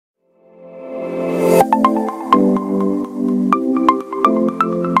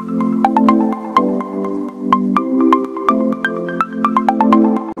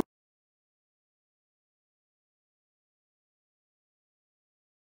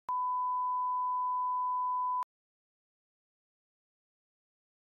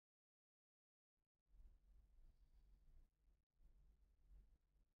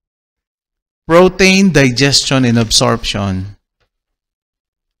Protein digestion and absorption.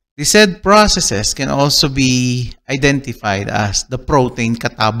 The said processes can also be identified as the protein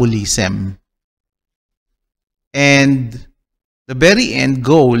catabolism. And the very end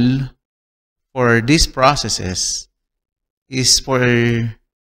goal for these processes is for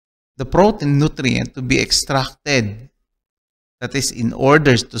the protein nutrient to be extracted. That is, in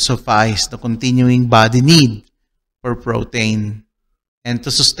order to suffice the continuing body need for protein and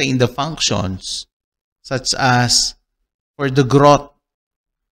to sustain the functions, such as for the growth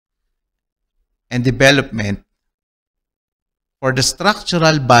and development, for the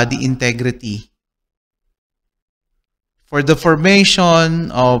structural body integrity, for the formation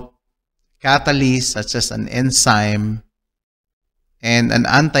of catalysts such as an enzyme and an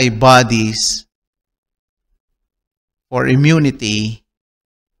antibodies, for immunity,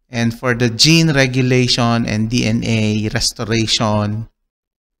 and for the gene regulation and DNA restoration,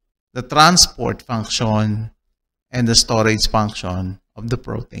 the transport function, and the storage function of the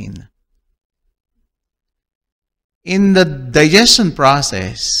protein. In the digestion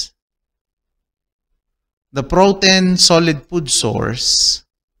process, the protein solid food source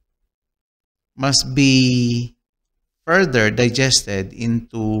must be further digested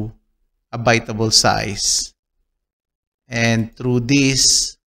into a biteable size. And through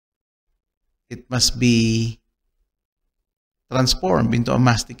this, it must be transformed into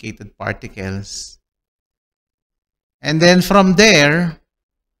masticated particles. And then from there,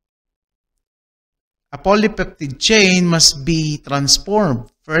 a polypeptide chain must be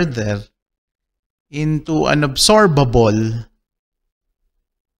transformed further into an absorbable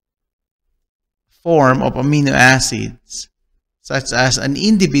form of amino acids, such as an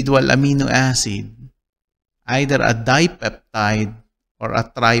individual amino acid, either a dipeptide or a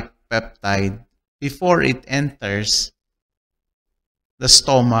tripeptide, before it enters the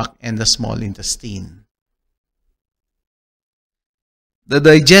stomach and the small intestine. The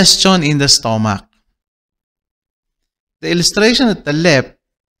digestion in the stomach. The illustration at the left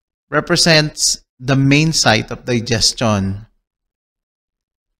represents the main site of digestion,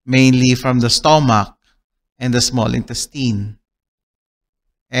 mainly from the stomach and the small intestine,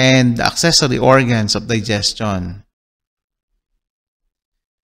 and the accessory organs of digestion.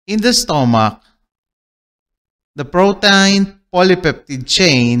 In the stomach, the protein polypeptide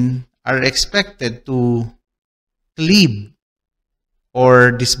chain are expected to cleave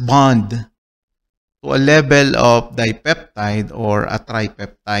or disbond to a level of dipeptide or a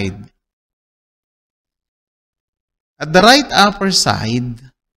tripeptide. At the right upper side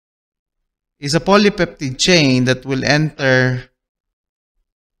is a polypeptide chain that will enter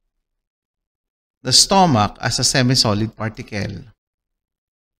the stomach as a semi-solid particle.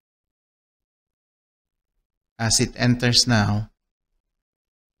 As it enters now.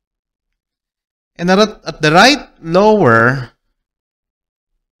 And at the right lower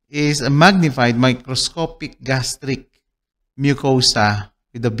is a magnified microscopic gastric mucosa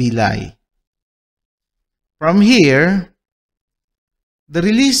with a villi. From here, the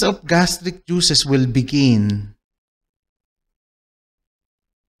release of gastric juices will begin.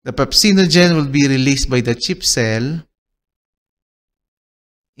 The pepsinogen will be released by the chip cell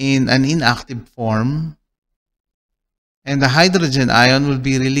in an inactive form, and the hydrogen ion will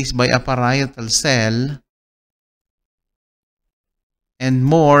be released by a parietal cell, and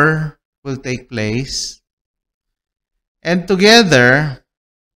more will take place. And together,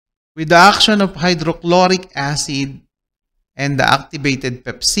 with the action of hydrochloric acid and the activated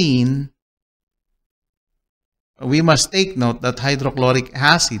pepsine, we must take note that hydrochloric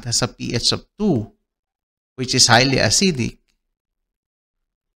acid has a pH of 2, which is highly acidic.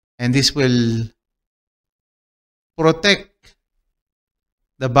 And this will protect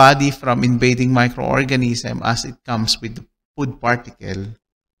the body from invading microorganisms as it comes with the food particle.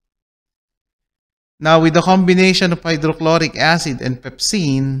 Now, with the combination of hydrochloric acid and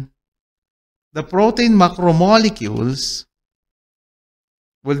pepsine, the protein macromolecules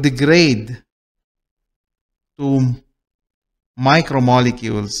will degrade to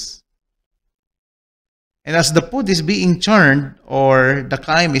micromolecules. And as the food is being churned or the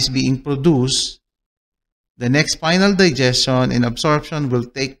chyme is being produced, the next final digestion and absorption will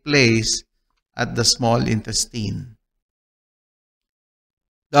take place at the small intestine.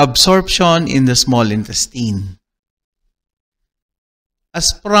 The absorption in the small intestine.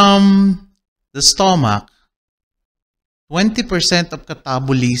 As from the stomach, 20% of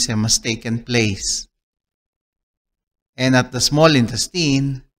catabolism has taken place. And at the small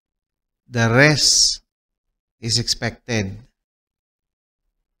intestine, the rest is expected.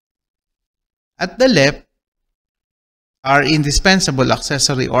 At the left, are indispensable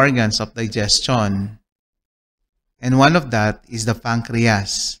accessory organs of digestion. And one of that is the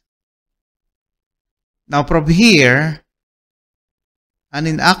pancreas. Now from here, an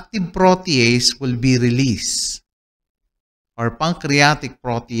inactive protease will be released, or pancreatic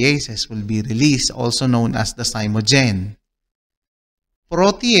proteases will be released, also known as the zymogen.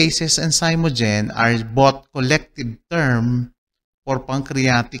 Proteases and zymogen are both collective term for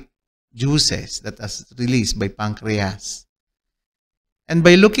pancreatic juices that is released by pancreas. And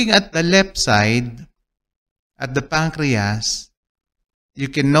by looking at the left side, at the pancreas, you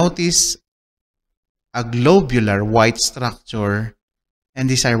can notice a globular white structure, and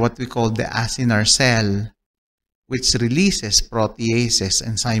these are what we call the acinar cell, which releases proteases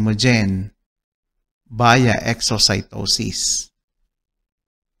and zymogen via exocytosis.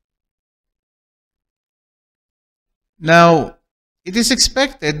 Now, it is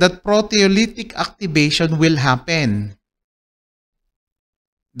expected that proteolytic activation will happen.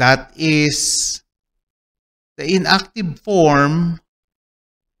 That is the inactive form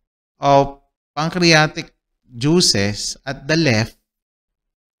of pancreatic juices at the left,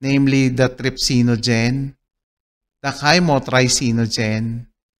 namely the trypsinogen, the chymotrypsinogen,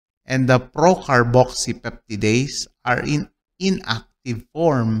 and the procarboxypeptidase are in inactive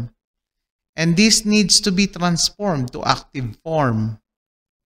form. And this needs to be transformed to active form.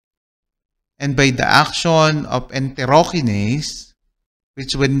 And by the action of enterokinase,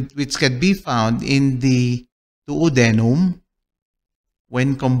 which can be found in the duodenum,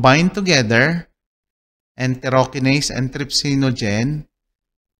 when combined together, enterokinase and trypsinogen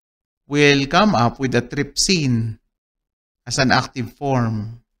will come up with a trypsin as an active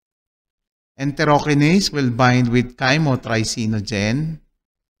form. Enterokinase will bind with chymotrypsinogen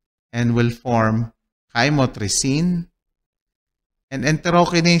and will form chymotrypsin, and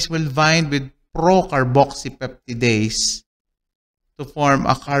enterokinase will bind with procarboxypeptidase to form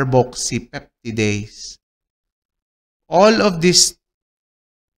a carboxypeptidase. All of these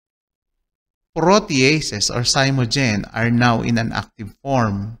proteases or zymogen are now in an active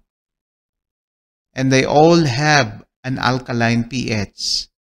form, and they all have an alkaline pH,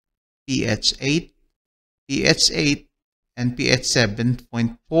 pH 8, and pH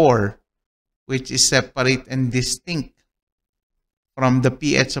 7.4, which is separate and distinct from the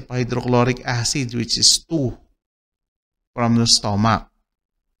pH of hydrochloric acid, which is 2 from the stomach.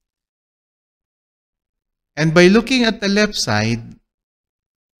 And by looking at the left side,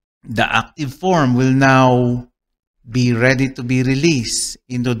 the active form will now be ready to be released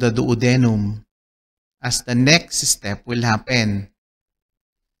into the duodenum as the next step will happen.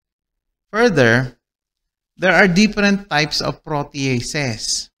 Further, there are different types of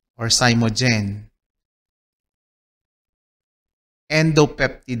proteases or zymogen.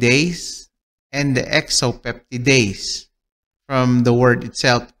 Endopeptidase and the exopeptidase. From the word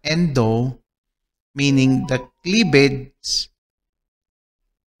itself, endo, meaning the cleavage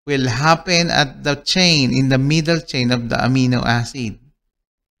will happen at the chain, in the middle chain of the amino acid.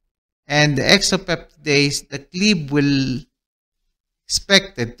 And the exopeptidase, the cleave will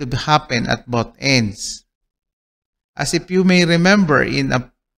expected to happen at both ends. As if you may remember, in a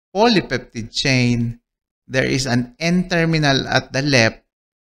polypeptide chain, there is an N-terminal at the left,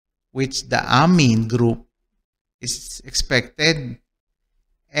 which the amine group is expected,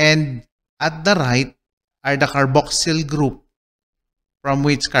 and at the right are the carboxyl group, from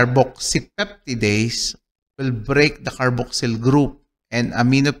which carboxypeptidase will break the carboxyl group, and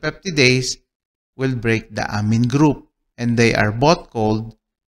aminopeptidase will break the amine group, and they are both called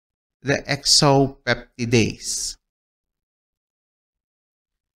the exopeptidase.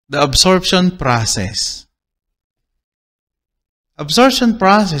 The absorption process. Absorption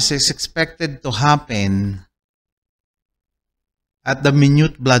process is expected to happen at the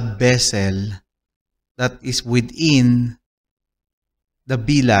minute blood vessel that is within the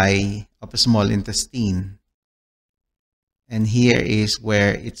villi of a small intestine. And here is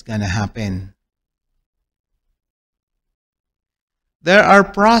where it's going to happen. There are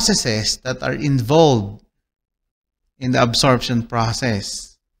processes that are involved in the absorption process.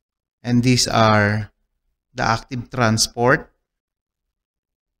 And these are the active transport,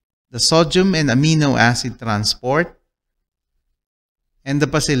 the sodium and amino acid transport, and the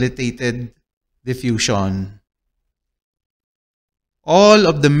facilitated diffusion. All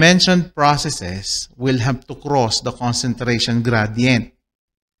of the mentioned processes will have to cross the concentration gradient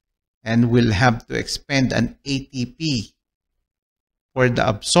and will have to expend an ATP for the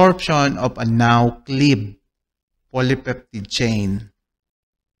absorption of a now cleaved polypeptide chain.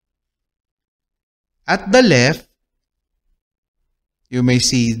 At the left, you may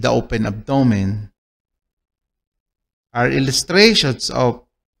see the open abdomen. are illustrations of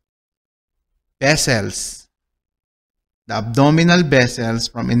vessels, the abdominal vessels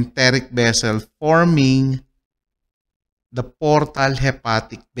from enteric vessel forming the portal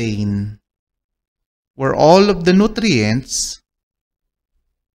hepatic vein, where all of the nutrients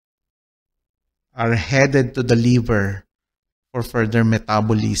are headed to the liver for further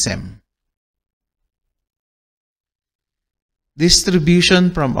metabolism.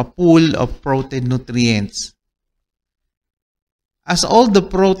 Distribution from a pool of protein nutrients. As all the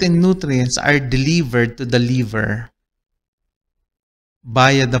protein nutrients are delivered to the liver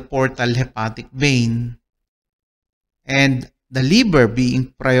via the portal hepatic vein, and the liver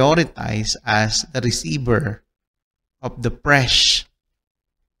being prioritized as the receiver of the fresh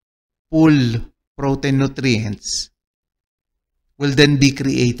pool protein nutrients, will then be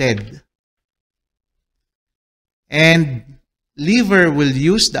created. And liver will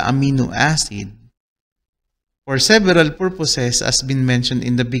use the amino acid for several purposes as been mentioned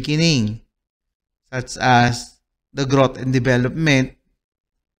in the beginning, such as the growth and development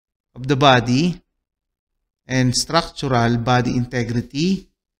of the body and structural body integrity,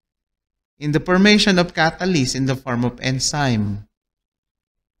 in the formation of catalysts in the form of enzyme,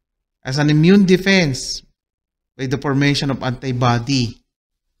 as an immune defense by the formation of antibody,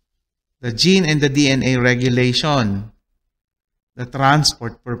 the gene and the DNA regulation, the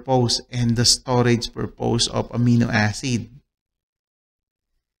transport purpose, and the storage purpose of amino acid.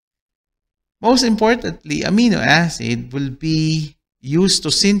 Most importantly, amino acid will be used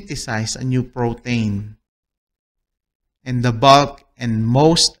to synthesize a new protein, and the bulk and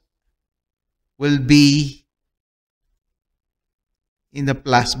most will be in the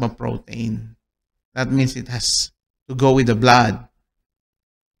plasma protein. That means it has to go with the blood,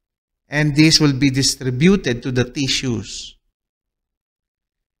 and this will be distributed to the tissues.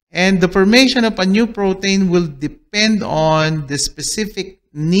 And the formation of a new protein will depend on the specific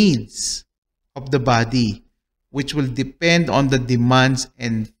needs of the body, which will depend on the demands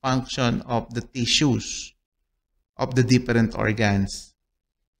and function of the tissues of the different organs.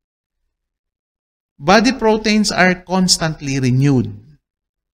 Body proteins are constantly renewed,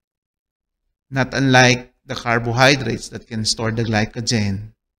 not unlike the carbohydrates that can store the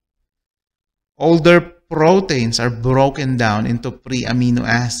glycogen. Older proteins are broken down into free amino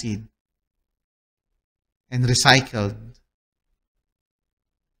acid and recycled.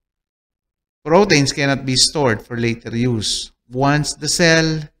 Proteins cannot be stored for later use. Once the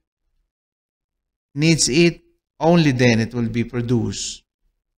cell needs it, only then it will be produced.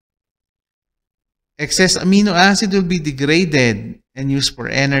 Excess amino acid will be degraded and used for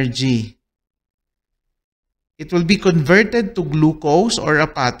energy. It will be converted to glucose or a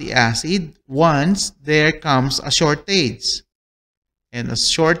fatty acid once there comes a shortage. And a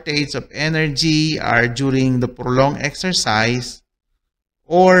shortage of energy are during the prolonged exercise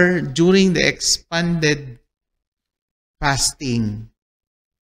or during the expanded fasting.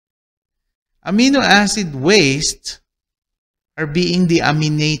 Amino acid waste are being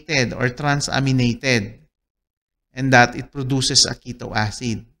deaminated or transaminated, and that it produces a keto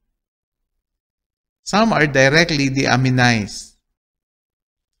acid. Some are directly deaminized.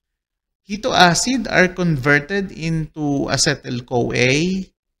 Keto acid are converted into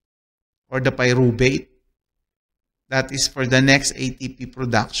acetyl-CoA or the pyruvate. That is for the next ATP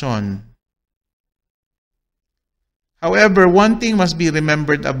production. However, one thing must be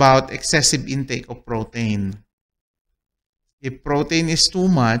remembered about excessive intake of protein. If protein is too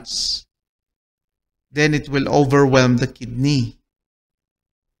much, then it will overwhelm the kidney,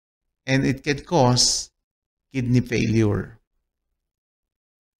 and it can cause kidney failure.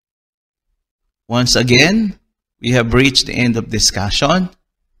 Once again, we have reached the end of discussion.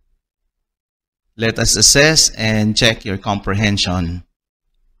 Let us assess and check your comprehension.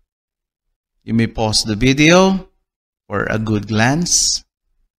 You may pause the video for a good glance.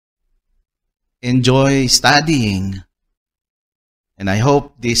 Enjoy studying, and I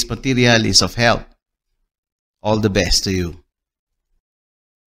hope this material is of help. All the best to you.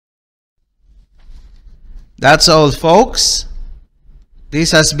 That's all, folks.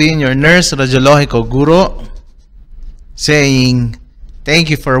 This has been your Nurse Radiologico Guru saying thank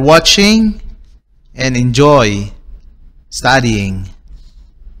you for watching and enjoy studying.